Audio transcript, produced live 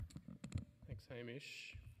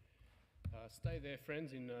Hamish. Stay there,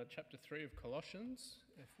 friends, in chapter 3 of Colossians.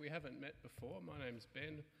 If we haven't met before, my name's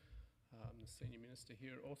Ben. I'm the senior minister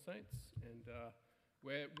here at All Saints, and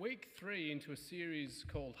we're week 3 into a series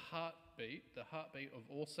called Heartbeat, the heartbeat of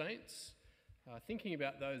All Saints, thinking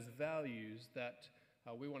about those values that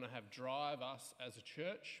we want to have drive us as a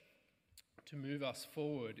church to move us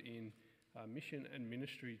forward in mission and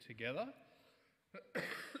ministry together.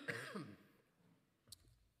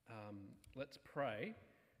 Let's pray,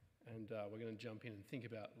 and we're going to jump in and think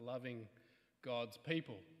about loving God's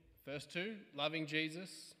people. First 2, loving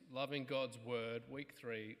Jesus, loving God's word. Week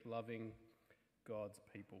 3, loving God's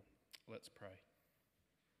people. Let's pray.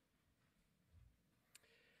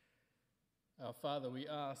 Our Father, we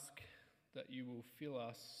ask that you will fill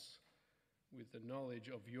us with the knowledge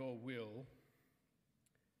of your will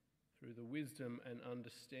through the wisdom and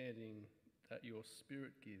understanding that your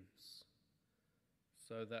Spirit gives,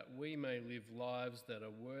 so that we may live lives that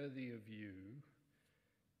are worthy of you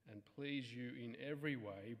and please you in every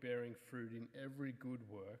way, bearing fruit in every good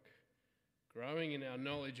work, growing in our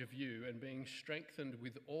knowledge of you and being strengthened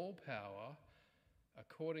with all power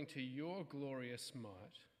according to your glorious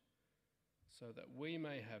might, so that we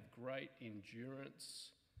may have great endurance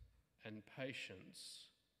and patience,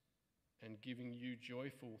 and giving you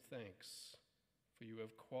joyful thanks, for you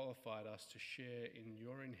have qualified us to share in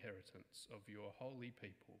your inheritance of your holy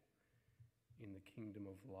people in the kingdom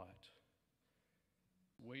of light.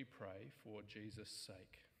 We pray for Jesus'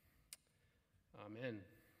 sake. Amen.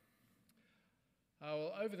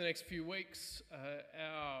 Well, over the next few weeks,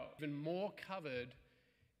 our even more covered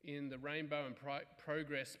in the Rainbow and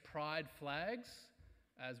Progress Pride flags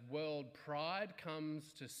as World Pride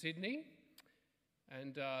comes to Sydney.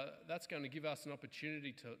 And that's going to give us an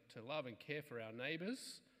opportunity to love and care for our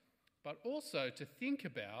neighbours, but also to think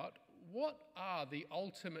about what are the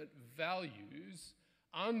ultimate values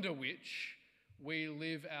under which we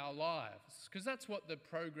live our lives. Because that's what the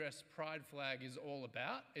Progress Pride flag is all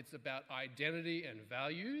about. It's about identity and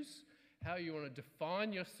values, how you want to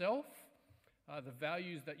define yourself, the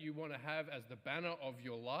values that you want to have as the banner of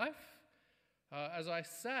your life. As I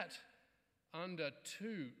sat under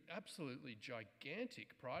 2 absolutely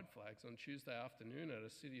gigantic pride flags on Tuesday afternoon at a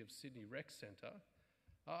City of Sydney rec centre,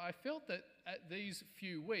 I felt that at these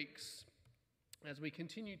few weeks, as we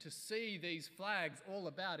continue to see these flags all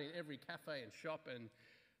about in every cafe and shop and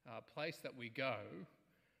place that we go,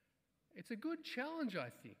 it's a good challenge, I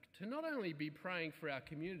think, to not only be praying for our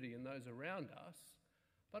community and those around us,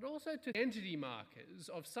 but also to identity markers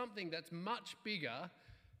of something that's much bigger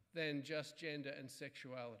than just gender and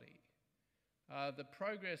sexuality. The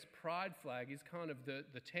Progress Pride flag is kind of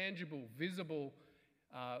the tangible, visible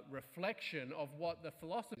reflection of what the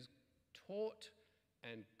philosophers taught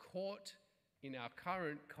and caught in our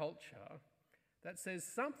current culture, that says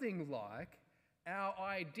something like our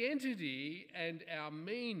identity and our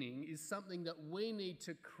meaning is something that we need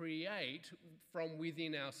to create from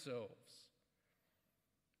within ourselves.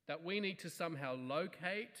 That we need to somehow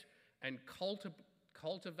locate and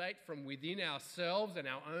cultivate from within ourselves and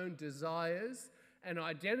our own desires an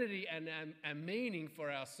identity and a meaning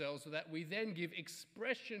for ourselves, so that we then give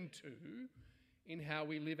expression to in how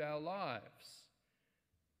we live our lives.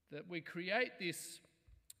 That we create this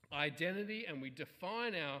identity and we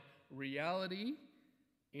define our reality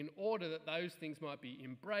in order that those things might be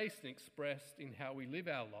embraced and expressed in how we live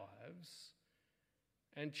our lives.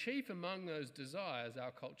 And chief among those desires,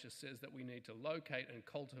 our culture says that we need to locate and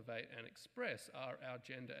cultivate and express are our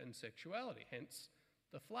gender and sexuality, hence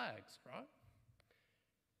the flags, right?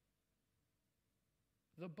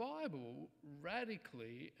 The Bible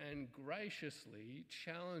radically and graciously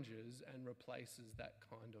challenges and replaces that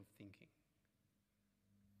kind of thinking.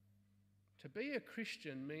 To be a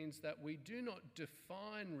Christian means that we do not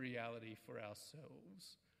define reality for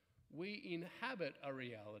ourselves. We inhabit a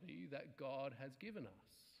reality that God has given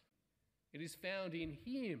us. It is found in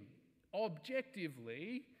Him,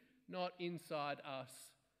 objectively, not inside us,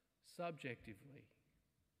 subjectively.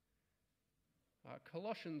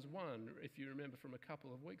 Colossians 1, if you remember from a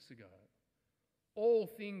couple of weeks ago. All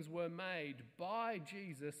things were made by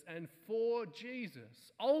Jesus and for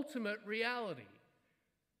Jesus. Ultimate reality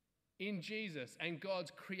in Jesus and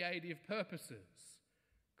God's creative purposes.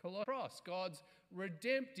 Cross, God's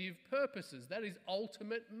redemptive purposes. That is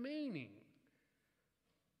ultimate meaning.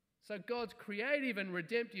 So God's creative and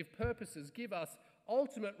redemptive purposes give us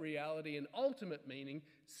ultimate reality and ultimate meaning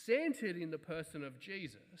centered in the person of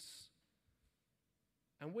Jesus.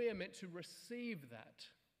 And we are meant to receive that,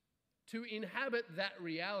 to inhabit that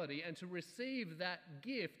reality and to receive that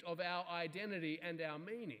gift of our identity and our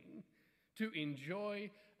meaning, to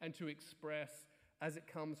enjoy and to express as it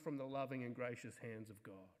comes from the loving and gracious hands of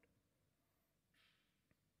God.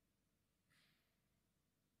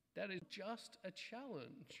 That is just a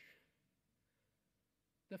challenge.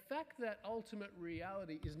 The fact that ultimate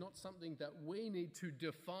reality is not something that we need to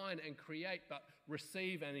define and create, but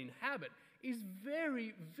receive and inhabit, is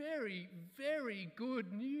very, very, very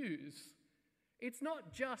good news. It's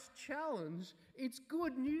not just challenge, it's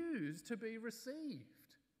good news to be received.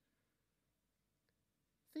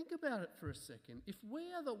 Think about it for a second. If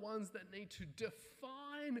we are the ones that need to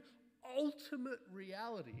define ultimate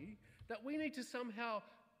reality, that we need to somehow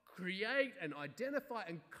create and identify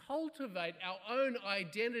and cultivate our own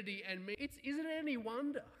identity and meaning, is it any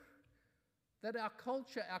wonder that our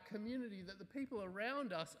culture, our community, that the people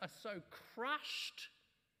around us are so crushed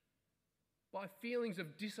by feelings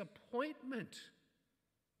of disappointment,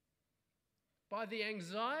 by the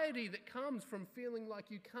anxiety that comes from feeling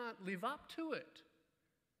like you can't live up to it,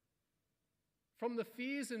 from the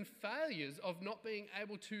fears and failures of not being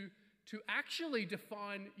able to actually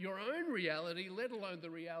define your own reality, let alone the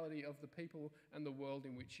reality of the people and the world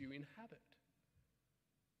in which you inhabit.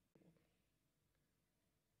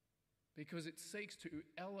 Because it seeks to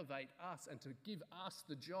elevate us and to give us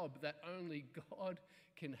the job that only God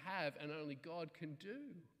can have and only God can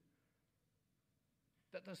do.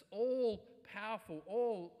 That this all-powerful,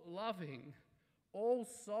 all-loving,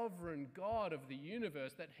 all-sovereign God of the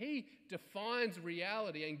universe, that He defines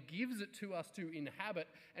reality and gives it to us to inhabit,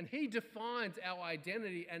 and He defines our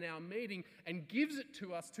identity and our meaning and gives it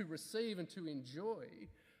to us to receive and to enjoy,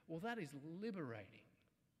 well, that is liberating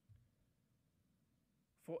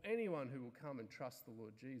for anyone who will come and trust the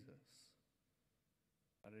Lord Jesus.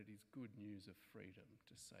 But it is good news of freedom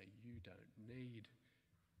to say you don't need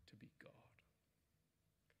to be God.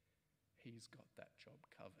 He's got that job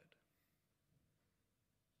covered.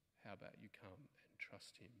 How about you come and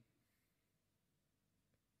trust Him?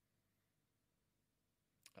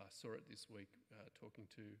 I saw it this week talking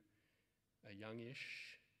to a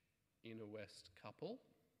youngish Inner West couple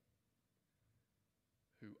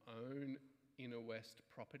who own Inner West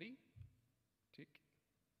property, tick,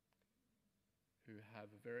 who have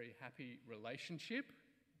a very happy relationship,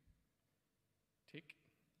 tick,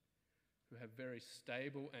 who have very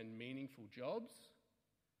stable and meaningful jobs,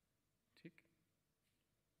 tick,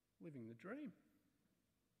 living the dream.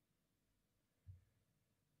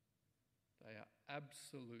 They are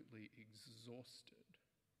absolutely exhausted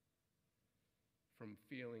from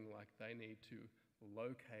feeling like they need to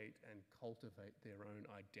locate and cultivate their own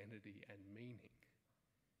identity and meaning,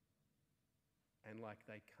 and like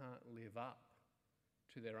they can't live up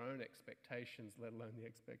to their own expectations, let alone the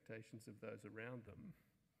expectations of those around them.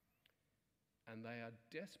 And they are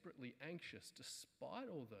desperately anxious, despite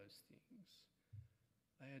all those things,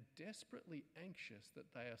 they are desperately anxious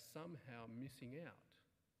that they are somehow missing out.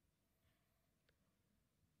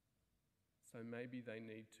 So maybe they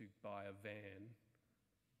need to buy a van.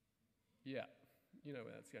 Yeah, you know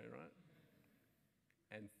where that's going, right?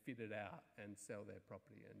 And fit it out and sell their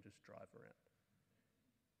property and just drive around.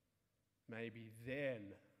 Maybe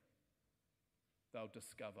then they'll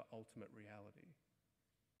discover ultimate reality.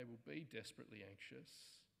 They will be desperately anxious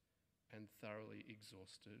and thoroughly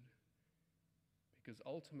exhausted, because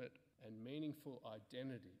ultimate and meaningful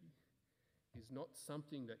identity is not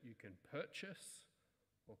something that you can purchase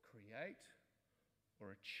or create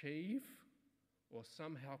or achieve or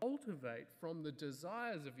somehow cultivate from the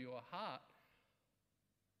desires of your heart.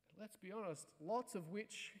 Let's be honest, lots of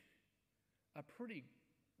which are pretty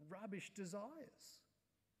rubbish desires.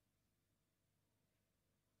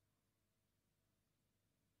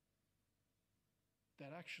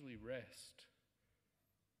 That actually rest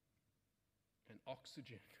and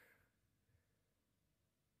oxygen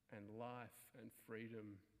and life and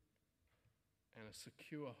freedom and a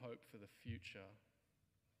secure hope for the future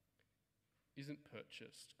isn't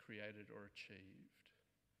purchased, created, or achieved,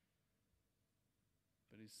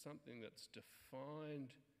 but is something that's defined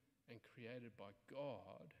and created by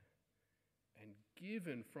God and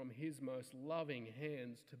given from His most loving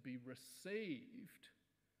hands to be received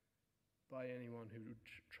by anyone who would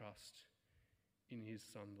trust in His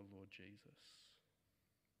Son, the Lord Jesus.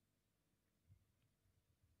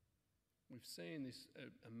 We've seen this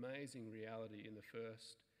amazing reality in the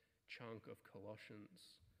first chunk of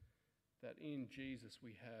Colossians, that in Jesus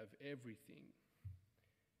we have everything.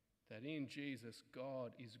 That in Jesus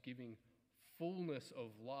God is giving fullness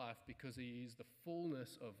of life because He is the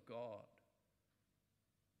fullness of God.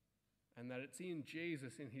 And that it's in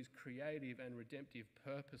Jesus, in His creative and redemptive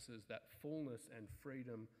purposes, that fullness and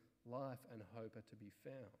freedom, life and hope are to be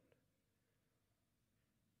found.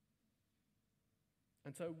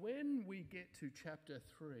 And so when we get to chapter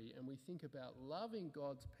 3 and we think about loving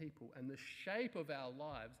God's people and the shape of our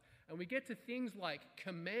lives, and we get to things like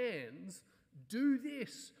commands, do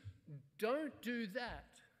this, don't do that.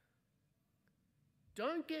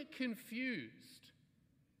 Don't get confused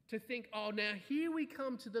to think, oh, now here we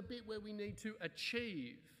come to the bit where we need to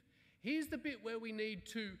achieve. Here's the bit where we need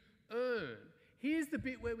to earn. Here's the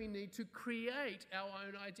bit where we need to create our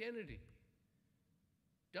own identity.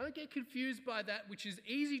 Don't get confused by that, which is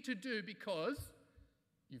easy to do because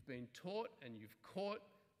you've been taught and you've caught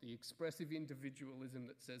the expressive individualism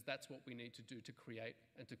that says that's what we need to do to create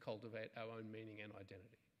and to cultivate our own meaning and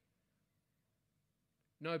identity.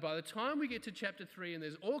 No, by the time we get to chapter 3 and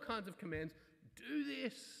there's all kinds of commands, do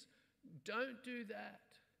this, don't do that.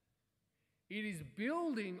 It is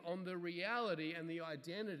building on the reality and the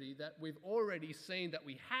identity that we've already seen that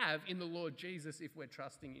we have in the Lord Jesus if we're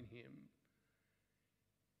trusting in him.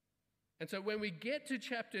 And so when we get to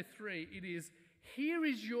chapter 3, it is, here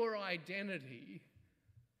is your identity.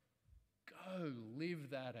 Go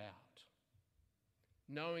live that out.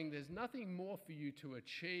 Knowing there's nothing more for you to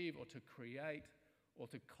achieve or to create or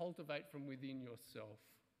to cultivate from within yourself.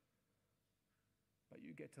 But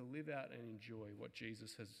you get to live out and enjoy what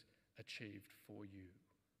Jesus has achieved for you.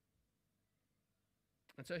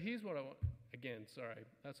 And so here's what I want. Again, sorry,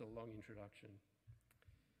 that's a long introduction.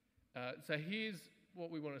 So here's what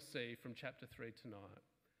we want to see from chapter 3 tonight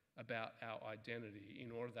about our identity in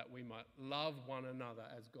order that we might love one another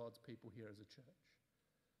as God's people here as a church.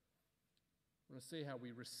 We want to see how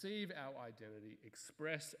we receive our identity,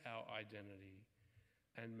 express our identity,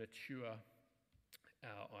 and mature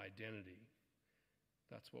our identity.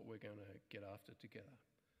 That's what we're going to get after together.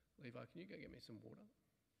 Levi, can you go get me some water?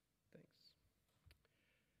 Thanks.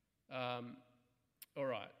 All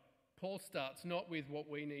right. Paul starts not with what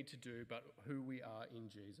we need to do, but who we are in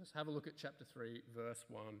Jesus. Have a look at chapter 3, verse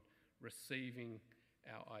 1, receiving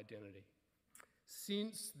our identity.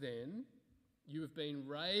 Since then, you have been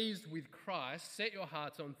raised with Christ. Set your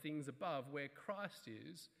hearts on things above, where Christ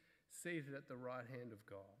is, seated at the right hand of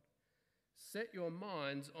God. Set your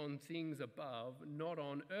minds on things above, not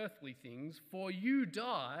on earthly things, for you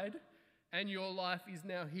died, and your life is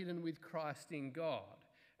now hidden with Christ in God.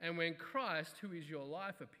 And when Christ, who is your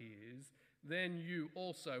life, appears, then you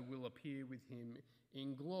also will appear with him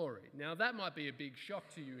in glory. Now, that might be a big shock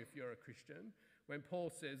to you if you're a Christian, when Paul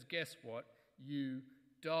says, guess what? You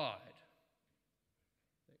died.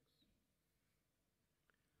 Thanks.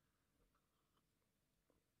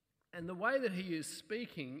 And the way that he is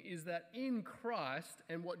speaking is that in Christ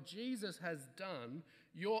and what Jesus has done,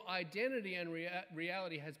 your identity and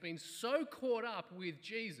reality has been so caught up with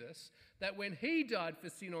Jesus that when he died for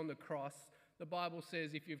sin on the cross, the Bible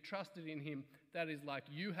says if you've trusted in him, that is like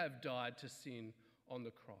you have died to sin on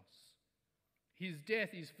the cross. His death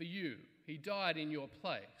is for you. He died in your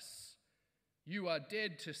place. You are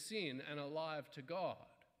dead to sin and alive to God.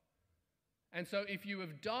 And so if you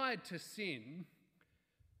have died to sin,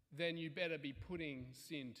 then you better be putting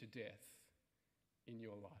sin to death in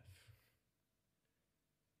your life.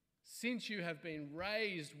 Since you have been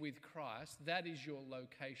raised with Christ, that is your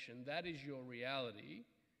location, that is your reality,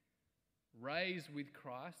 raised with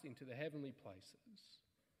Christ into the heavenly places,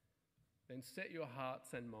 then set your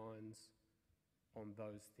hearts and minds on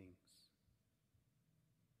those things.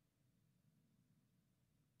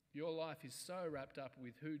 Your life is so wrapped up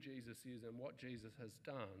with who Jesus is and what Jesus has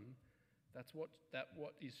done, that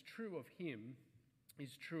what is true of him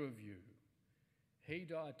is true of you. He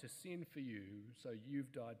died to sin for you, so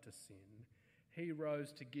you've died to sin. He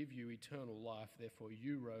rose to give you eternal life, therefore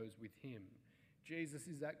you rose with him. Jesus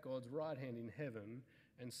is at God's right hand in heaven,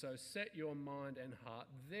 and so set your mind and heart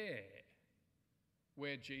there,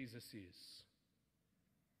 where Jesus is.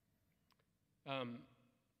 A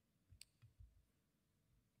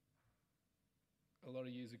lot of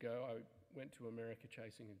years ago, I went to America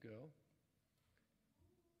chasing a girl.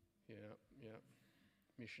 Yeah,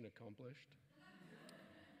 mission accomplished.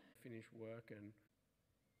 Finished work and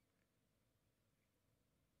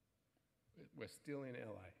we're still in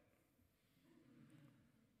LA.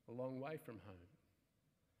 A long way from home,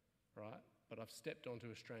 right? But I've stepped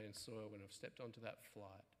onto Australian soil when I've stepped onto that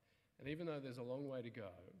flight. And even though there's a long way to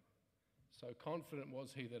go, so confident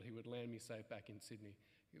was he that he would land me safe back in Sydney.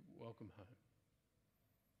 Welcome home.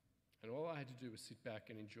 And all I had to do was sit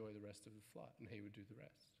back and enjoy the rest of the flight, and he would do the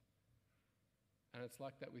rest. And it's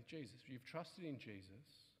like that with Jesus. You've trusted in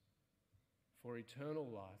Jesus for eternal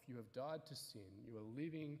life. You have died to sin. You are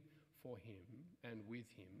living for him and with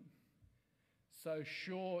him. So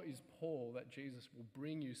sure is Paul that Jesus will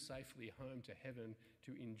bring you safely home to heaven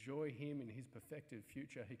to enjoy him in his perfected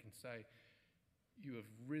future. He can say, you have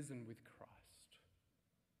risen with Christ.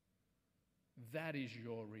 That is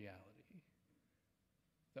your reality.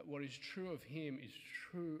 That what is true of him is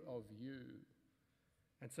true of you.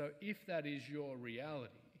 And so if that is your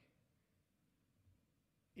reality,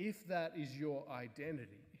 if that is your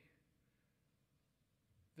identity,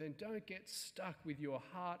 then don't get stuck with your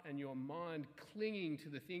heart and your mind clinging to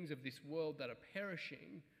the things of this world that are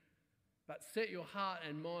perishing, but set your heart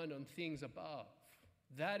and mind on things above.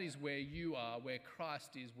 That is where you are, where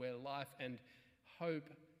Christ is, where life and hope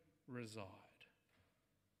reside.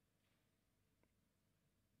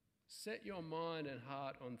 Set your mind and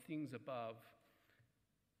heart on things above.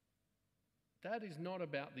 That is not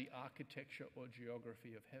about the architecture or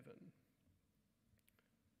geography of heaven.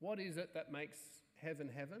 What is it that makes heaven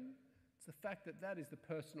heaven? It's the fact that that is the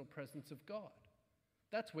personal presence of God.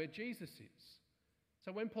 That's where Jesus is.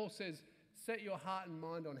 So when Paul says, set your heart and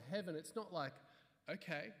mind on heaven, it's not like,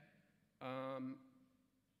 okay, I'm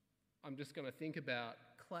just going to think about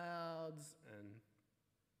clouds and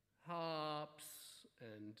harps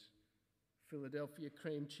and Philadelphia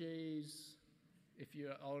cream cheese, if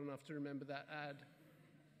you're old enough to remember that ad,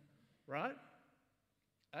 right?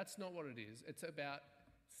 That's not what it is. It's about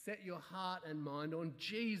set your heart and mind on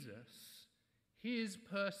Jesus, his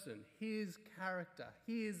person, his character,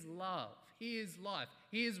 his love, his life,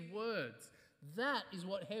 his words. That is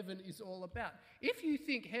what heaven is all about. If you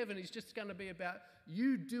think heaven is just going to be about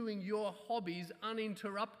you doing your hobbies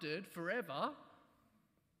uninterrupted forever,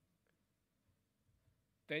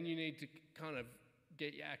 then you need to kind of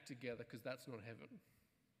get your act together, because that's not heaven,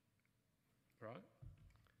 right?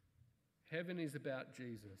 Heaven is about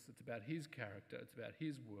Jesus. It's about his character. It's about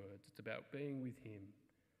his words. It's about being with him.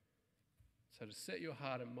 So to set your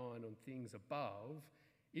heart and mind on things above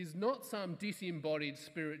is not some disembodied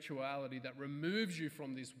spirituality that removes you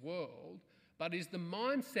from this world, but is the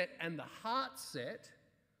mindset and the heart set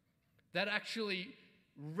that actually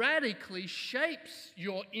radically shapes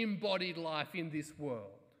your embodied life in this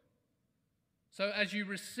world. So as you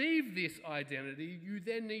receive this identity, you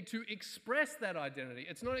then need to express that identity.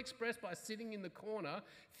 It's not expressed by sitting in the corner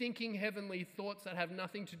thinking heavenly thoughts that have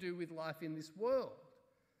nothing to do with life in this world.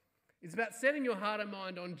 It's about setting your heart and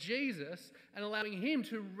mind on Jesus and allowing him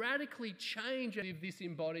to radically change and live this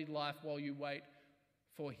embodied life while you wait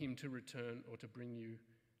for him to return or to bring you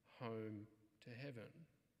home to heaven.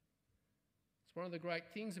 It's one of the great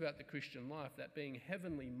things about the Christian life, that being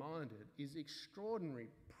heavenly minded is extraordinarily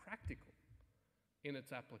practical in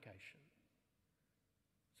its application.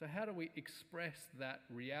 So how do we express that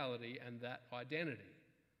reality and that identity?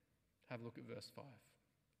 Have a look at verse 5.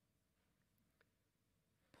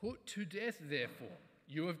 Put to death, therefore.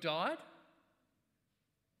 You have died.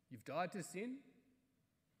 You've died to sin.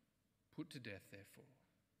 Put to death, therefore,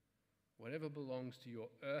 whatever belongs to your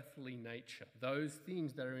earthly nature, those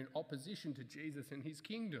things that are in opposition to Jesus and his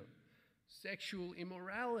kingdom: sexual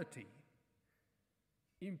immorality,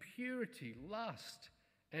 impurity, lust,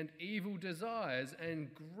 and evil desires, and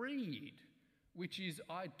greed, which is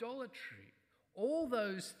idolatry. All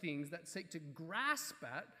those things that seek to grasp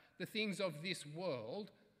at the things of this world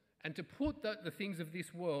and to put the things of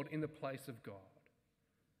this world in the place of God.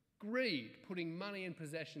 Greed, putting money and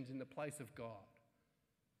possessions in the place of God.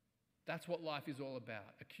 That's what life is all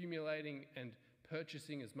about, accumulating and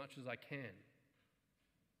purchasing as much as I can.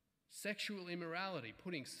 Sexual immorality,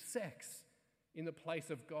 putting sex in the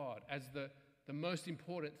place of God as the most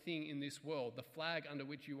important thing in this world, the flag under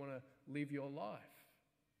which you want to live your life,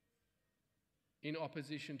 in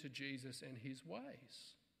opposition to Jesus and his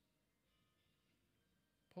ways.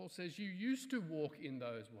 Paul says you used to walk in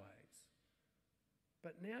those ways,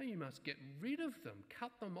 but now you must get rid of them,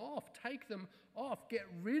 cut them off, take them off, get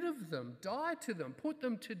rid of them, die to them, put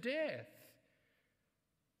them to death.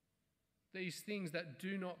 These things that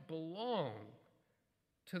do not belong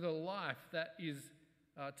to the life that is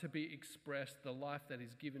to be expressed, the life that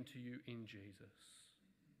is given to you in Jesus.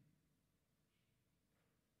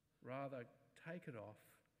 Rather, take it off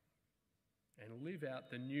and live out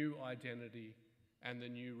the new identity and the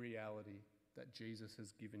new reality that Jesus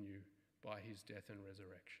has given you by his death and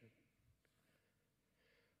resurrection.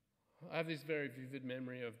 I have this very vivid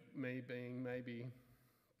memory of me being maybe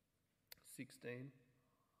 16.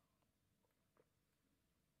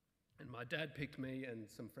 And my dad picked me and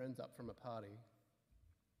some friends up from a party,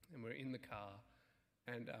 and we're in the car,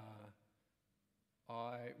 and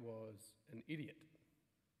I was an idiot.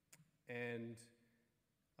 And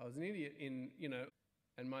I was an idiot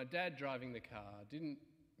and my dad driving the car didn't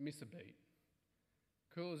miss a beat.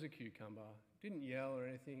 Cool as a cucumber, didn't yell or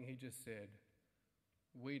anything, he just said,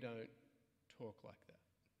 "We don't talk like that."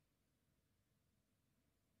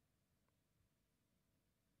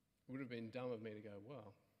 would have been dumb of me to go,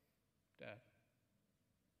 well, Dad,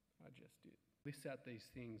 I just did. List out these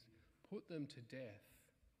things, put them to death,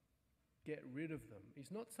 get rid of them.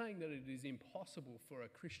 He's not saying that it is impossible for a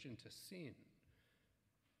Christian to sin.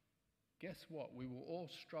 Guess what? We will all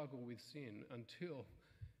struggle with sin until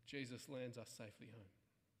Jesus lands us safely home.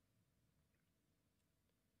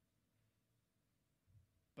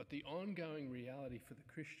 But the ongoing reality for the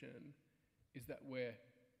Christian is that we're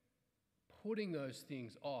putting those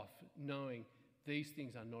things off, knowing these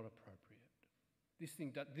things are not appropriate. This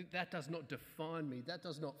thing, that does not define me. That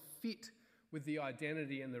does not fit with the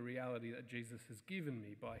identity and the reality that Jesus has given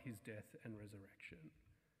me by his death and resurrection.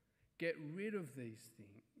 Get rid of these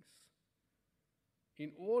things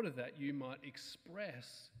in order that you might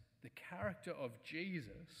express the character of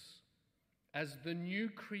Jesus as the new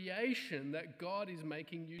creation that God is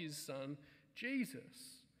making you, his son,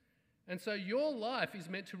 Jesus. And so your life is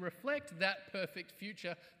meant to reflect that perfect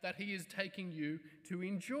future that he is taking you to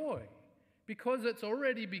enjoy. Because it's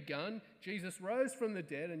already begun, Jesus rose from the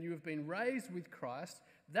dead and you have been raised with Christ,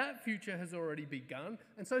 that future has already begun.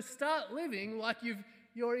 And so start living like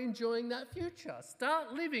you're enjoying that future.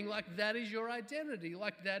 Start living like that is your identity,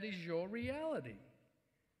 like that is your reality.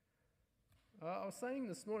 I was saying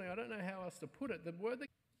this morning, I don't know how else to put it, the word that...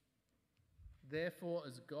 Therefore,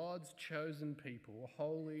 as God's chosen people,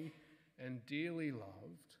 holy and dearly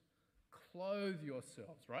loved, clothe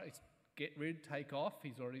yourselves, right? It's get rid, take off.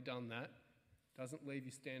 He's already done that. Doesn't leave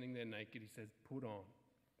you standing there naked. He says, put on.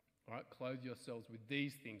 All right, clothe yourselves with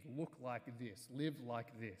these things. Look like this. Live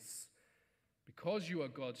like this. Because you are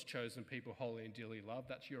God's chosen people, holy and dearly loved,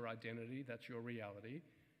 that's your identity, that's your reality.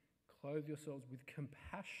 Clothe yourselves with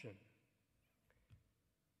compassion,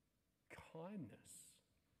 kindness,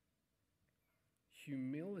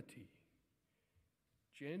 humility,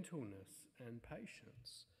 gentleness, and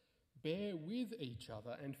patience. Bear with each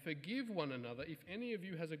other and forgive one another. If any of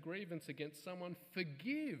you has a grievance against someone,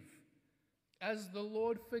 forgive as the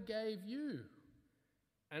Lord forgave you.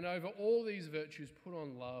 And over all these virtues, put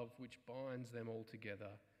on love, which binds them all together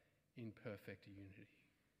in perfect unity.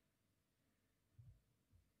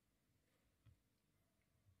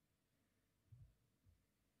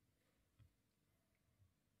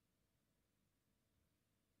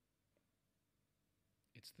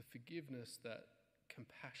 It's the forgiveness that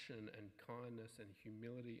compassion and kindness and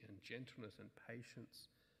humility and gentleness and patience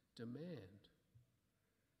demand.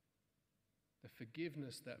 The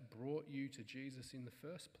forgiveness that brought you to Jesus in the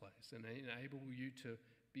first place and enabled you to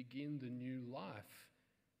begin the new life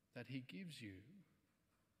that he gives you.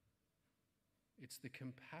 It's the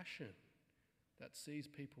compassion that sees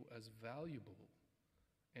people as valuable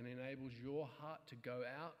and enables your heart to go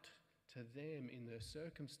out to them in their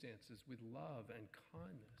circumstances with love and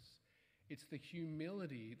kindness. It's the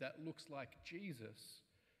humility that looks like Jesus,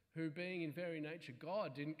 who, being in very nature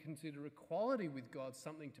God, didn't consider equality with God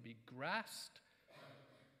something to be grasped,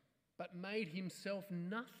 but made himself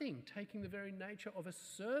nothing, taking the very nature of a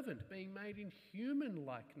servant, being made in human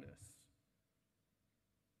likeness,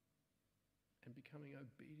 and becoming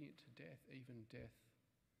obedient to death, even death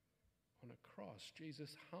on a cross.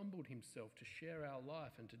 Jesus humbled himself to share our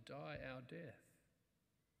life and to die our death.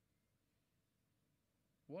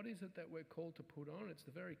 What is it that we're called to put on? It's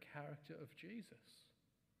the very character of Jesus.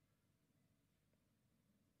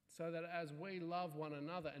 So that as we love one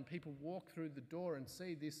another and people walk through the door and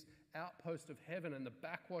see this outpost of heaven and the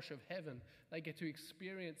backwash of heaven, they get to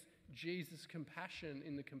experience Jesus' compassion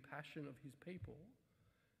in the compassion of his people,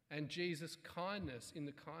 and Jesus' kindness in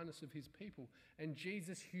the kindness of his people, and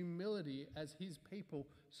Jesus' humility as his people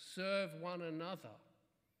serve one another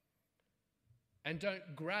and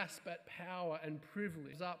don't grasp at power and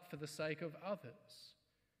privilege up for the sake of others,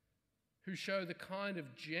 who show the kind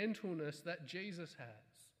of gentleness that Jesus has.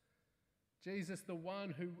 Jesus, the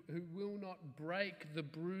one who will not break the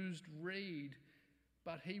bruised reed,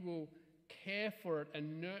 but he will care for it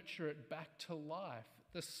and nurture it back to life.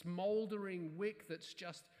 The smouldering wick that's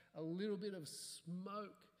just a little bit of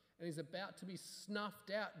smoke and is about to be snuffed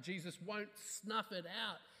out. Jesus won't snuff it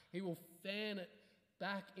out. He will fan it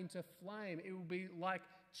back into flame. It will be like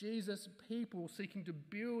Jesus' people seeking to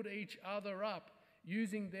build each other up,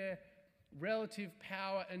 using their relative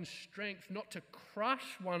power and strength not to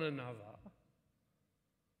crush one another,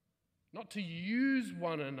 not to use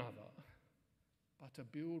one another, but to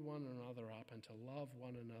build one another up and to love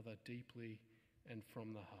one another deeply and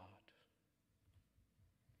from the heart.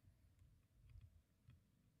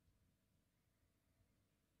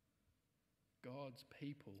 God's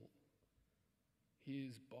people,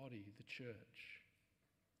 his body, the church,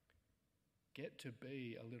 get to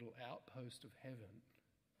be a little outpost of heaven,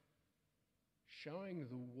 showing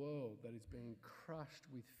the world that is being crushed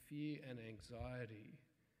with fear and anxiety,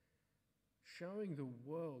 showing the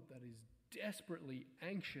world that is desperately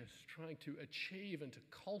anxious, trying to achieve and to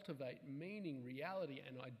cultivate meaning, reality,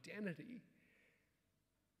 and identity,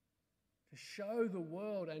 to show the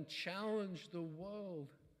world and challenge the world.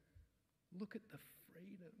 Look at the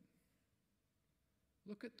freedom.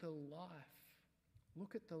 Look at the life.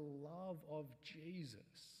 Look at the love of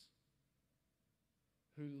Jesus,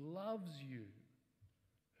 who loves you,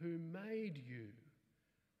 who made you,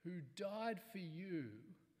 who died for you,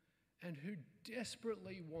 and who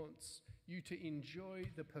desperately wants you to enjoy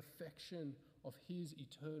the perfection of his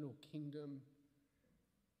eternal kingdom.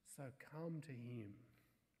 So come to him.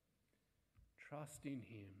 Trust in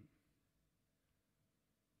him.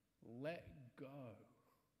 Let go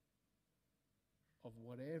of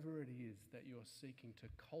whatever it is that you're seeking to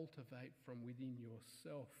cultivate from within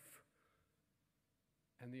yourself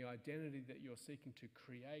and the identity that you're seeking to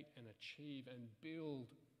create and achieve and build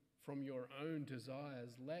from your own desires.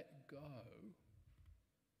 Let go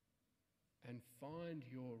and find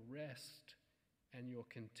your rest and your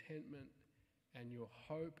contentment and your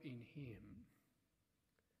hope in him.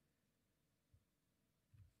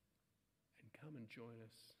 And come and join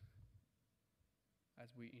us as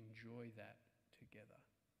we enjoy that together,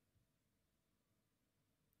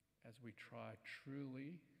 as we try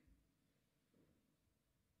truly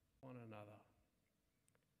one another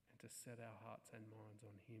and to set our hearts and minds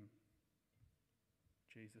on him,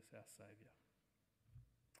 Jesus our Saviour.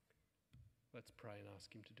 Let's pray and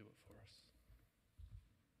ask him to do it for us.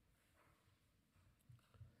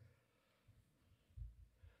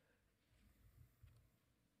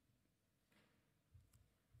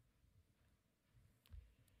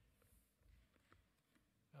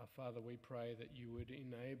 Our Father, we pray that you would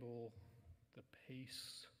enable the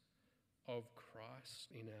peace of Christ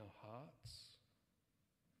in our hearts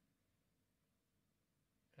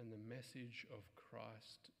and the message of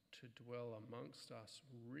Christ to dwell amongst us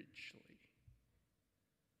richly,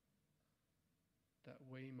 that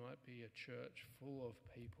we might be a church full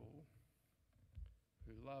of people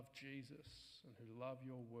who love Jesus and who love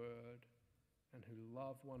your word and who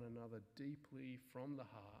love one another deeply from the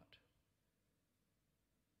heart,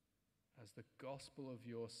 as the gospel of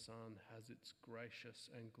your Son has its gracious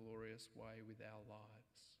and glorious way with our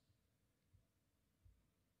lives.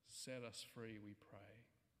 Set us free, we pray,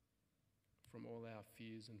 from all our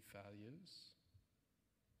fears and failures,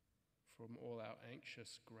 from all our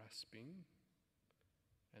anxious grasping,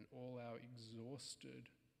 and all our exhausted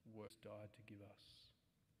works died to give us.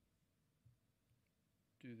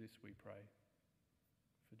 Do this, we pray,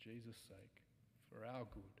 for Jesus' sake, for our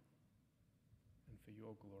good, and for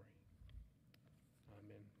your glory.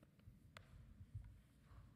 Amen.